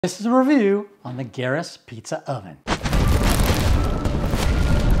This is a review on the Geras Pizza Oven.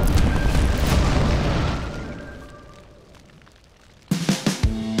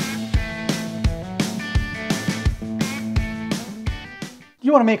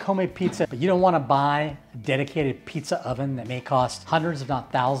 You want to make homemade pizza, but you don't want to buy a dedicated pizza oven that may cost hundreds if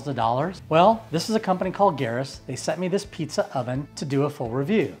not thousands of dollars? Well, this is a company called Geras. They sent me this pizza oven to do a full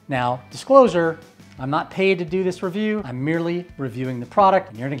review. Now, disclosure, I'm not paid to do this review. I'm merely reviewing the product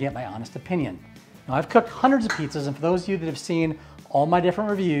and you're gonna get my honest opinion. Now, I've cooked hundreds of pizzas, and for those of you that have seen all my different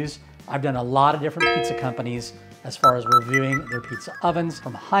reviews, I've done a lot of different pizza companies as far as reviewing their pizza ovens,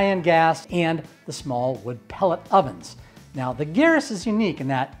 from high-end gas and the small wood pellet ovens. Now, the Geras is unique in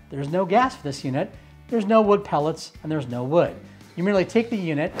that there's no gas for this unit, there's no wood pellets, and there's no wood. You merely take the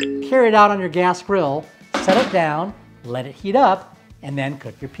unit, carry it out on your gas grill, set it down, let it heat up, and then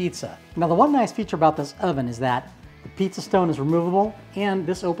cook your pizza. Now, the one nice feature about this oven is that the pizza stone is removable and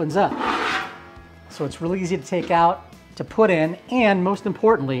this opens up. So it's really easy to take out, to put in, and most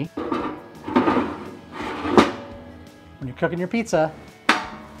importantly, when you're cooking your pizza,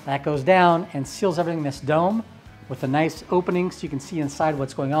 that goes down and seals everything in this dome with a nice opening so you can see inside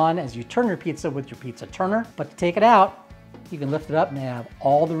what's going on as you turn your pizza with your pizza turner. But to take it out, you can lift it up and have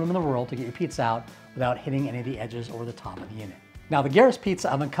all the room in the world to get your pizza out without hitting any of the edges or the top of the unit. Now, the Geras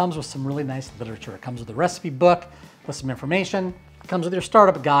Pizza Oven comes with some really nice literature. It comes with a recipe book with some information. It comes with your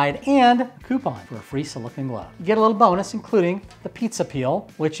startup guide and a coupon for a free silicone glove. You get a little bonus, including the pizza peel,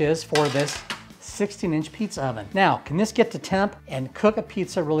 which is for this 16-inch pizza oven. Now, can this get to temp and cook a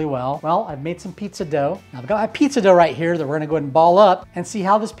pizza really well? Well, I've made some pizza dough. Now, I've got my pizza dough right here that we're gonna go ahead and ball up and see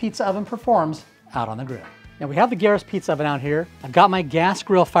how this pizza oven performs out on the grill. Now, we have the Geras Pizza Oven out here. I've got my gas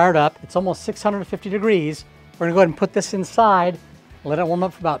grill fired up. It's almost 650 degrees. We're gonna go ahead and put this inside, let it warm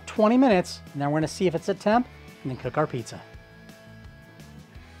up for about 20 minutes, and then we're gonna see if it's at temp and then cook our pizza.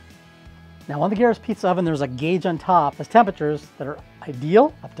 Now, on the Geras Pizza Oven, there's a gauge on top. There's temperatures that are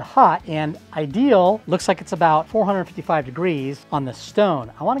ideal up to hot, and ideal looks like it's about 455 degrees on the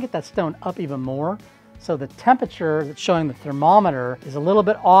stone. I wanna get that stone up even more, so the temperature that's showing the thermometer is a little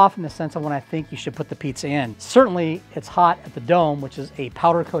bit off in the sense of when I think you should put the pizza in. Certainly, it's hot at the dome, which is a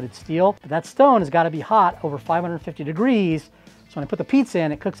powder-coated steel, but that stone has gotta be hot over 550 degrees. So when I put the pizza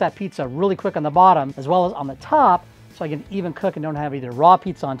in, it cooks that pizza really quick on the bottom as well as on the top, so I can even cook and don't have either raw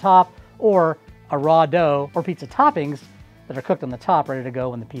pizza on top or a raw dough or pizza toppings that are cooked on the top ready to go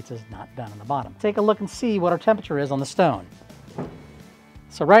when the pizza's not done on the bottom. Take a look and see what our temperature is on the stone.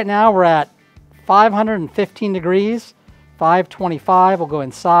 So right now we're at 515 degrees, 525. We'll go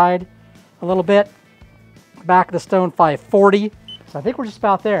inside a little bit. Back of the stone, 540. So I think we're just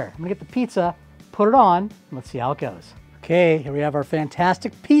about there. I'm gonna get the pizza, put it on, and let's see how it goes. Okay, here we have our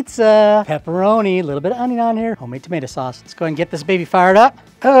fantastic pizza. Pepperoni, a little bit of onion on here, homemade tomato sauce. Let's go ahead and get this baby fired up.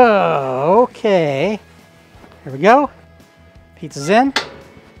 Oh, okay. Here we go. Pizza's in.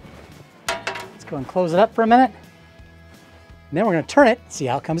 Let's go and close it up for a minute. And then we're gonna turn it, see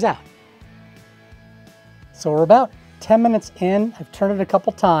how it comes out. So we're about 10 minutes in. I've turned it a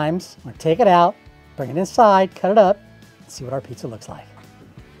couple times. I'm gonna take it out, bring it inside, cut it up, and see what our pizza looks like.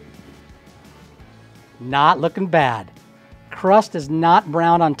 Not looking bad. Crust is not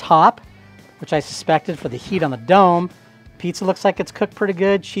brown on top, which I suspected for the heat on the dome. Pizza looks like it's cooked pretty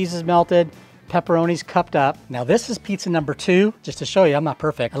good. Cheese is melted. Pepperoni's cupped up. Now this is pizza number 2. Just to show you, I'm not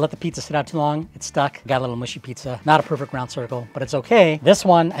perfect. I let the pizza sit out too long. It's stuck. Got a little mushy pizza. Not a perfect round circle, but it's okay. This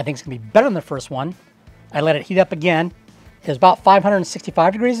one I think is gonna be better than the first one. I let it heat up again. It was about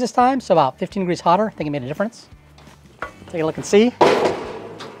 565 degrees this time, so about 15 degrees hotter. I think it made a difference. Take a look and see.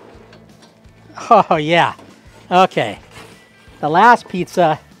 Oh yeah, okay. The last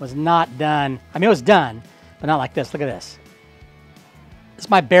pizza was not done. I mean, it was done, but not like this. Look at this. This is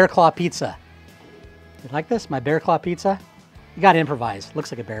my bear claw pizza. You like this, my bear claw pizza? You gotta improvise,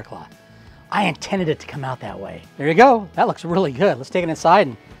 looks like a bear claw. I intended it to come out that way. There you go, that looks really good. Let's take it inside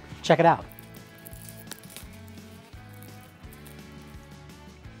and check it out.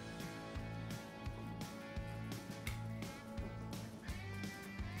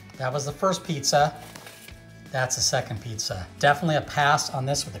 That was the first pizza. That's the second pizza. Definitely a pass on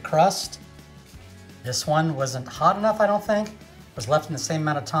this with the crust. This one wasn't hot enough, I don't think. It was left in the same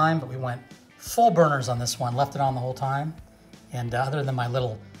amount of time, but we went full burners on this one, left it on the whole time. And other than my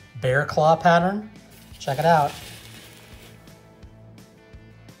little bear claw pattern, check it out.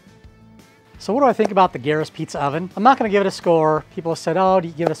 So what do I think about the Geras Pizza Oven? I'm not gonna give it a score. People have said, oh, do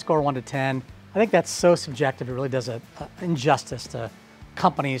you give it a score 1 to 10? I think that's so subjective, it really does an injustice to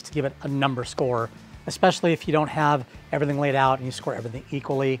companies to give it a number score, especially if you don't have everything laid out and you score everything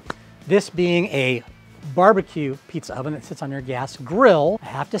equally. This being a barbecue pizza oven that sits on your gas grill, I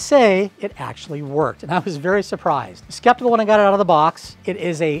have to say it actually worked, and I was very surprised. Skeptical when I got it out of the box. It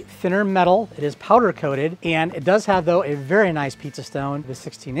is a thinner metal, it is powder coated, and it does have, though, a very nice pizza stone. The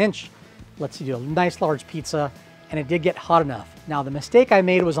 16-inch lets you do a nice large pizza, and it did get hot enough. Now, the mistake I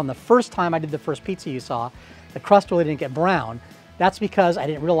made was on the first time I did the first pizza you saw, the crust really didn't get brown. That's because I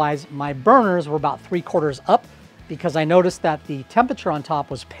didn't realize my burners were about 3/4 up, because I noticed that the temperature on top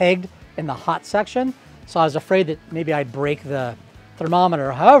was pegged in the hot section. So I was afraid that maybe I'd break the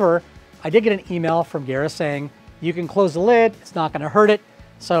thermometer. However, I did get an email from Geras saying, you can close the lid, it's not gonna hurt it.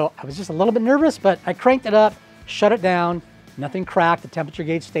 So I was just a little bit nervous, but I cranked it up, shut it down, nothing cracked, the temperature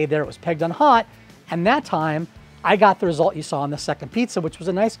gauge stayed there, it was pegged on hot, and that time I got the result you saw on the second pizza, which was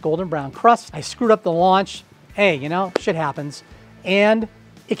a nice golden brown crust. I screwed up the launch. Hey, you know, shit happens. And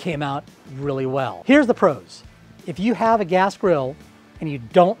it came out really well. Here's the pros. If you have a gas grill and you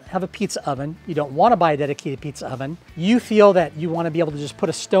don't have a pizza oven, you don't want to buy a dedicated pizza oven, you feel that you want to be able to just put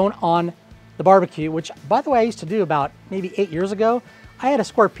a stone on the barbecue, which, by the way, I used to do about maybe 8 years ago. I had a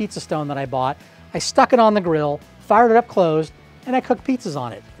square pizza stone that I bought. I stuck it on the grill, fired it up closed, and I cooked pizzas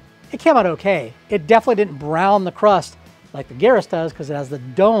on it. It came out okay. It definitely didn't brown the crust like the Geras does, because it has the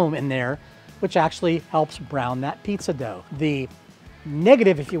dome in there, which actually helps brown that pizza dough. The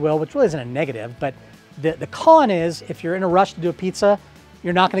negative, if you will, which really isn't a negative, but the con is if you're in a rush to do a pizza,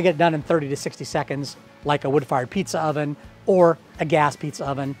 you're not gonna get it done in 30 to 60 seconds like a wood-fired pizza oven or a gas pizza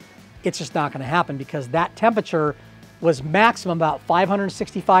oven. It's just not gonna happen, because that temperature was maximum about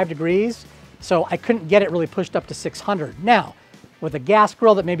 565 degrees, so I couldn't get it really pushed up to 600. Now, with a gas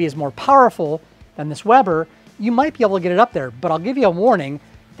grill that maybe is more powerful than this Weber, you might be able to get it up there, but I'll give you a warning.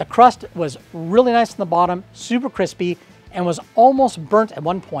 The crust was really nice on the bottom, super crispy, and was almost burnt at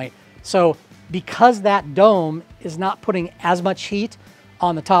one point. So because that dome is not putting as much heat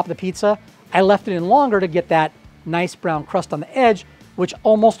on the top of the pizza, I left it in longer to get that nice brown crust on the edge, which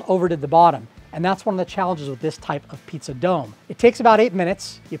almost overdid the bottom. And that's one of the challenges with this type of pizza dome. It takes about 8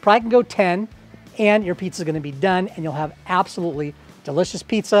 minutes. You probably can go 10, and your pizza is gonna be done, and you'll have absolutely delicious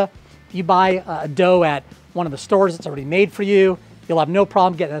pizza. If you buy a dough at one of the stores that's already made for you, you'll have no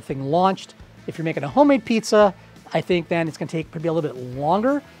problem getting that thing launched. If you're making a homemade pizza, I think then it's gonna take maybe a little bit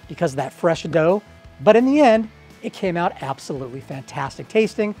longer because of that fresh dough. But in the end, it came out absolutely fantastic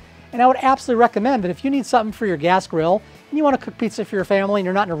tasting. And I would absolutely recommend that if you need something for your gas grill and you wanna cook pizza for your family and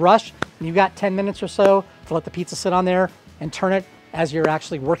you're not in a rush and you've got 10 minutes or so to let the pizza sit on there and turn it as you're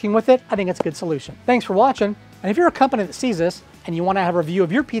actually working with it, I think it's a good solution. Thanks for watching. And if you're a company that sees this and you want to have a review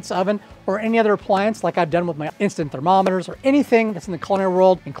of your pizza oven or any other appliance like I've done with my instant thermometers or anything that's in the culinary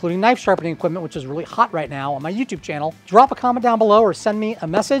world, including knife sharpening equipment, which is really hot right now on my YouTube channel, drop a comment down below or send me a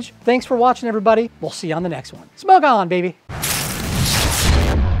message. Thanks for watching, everybody. We'll see you on the next one. Smoke on, baby.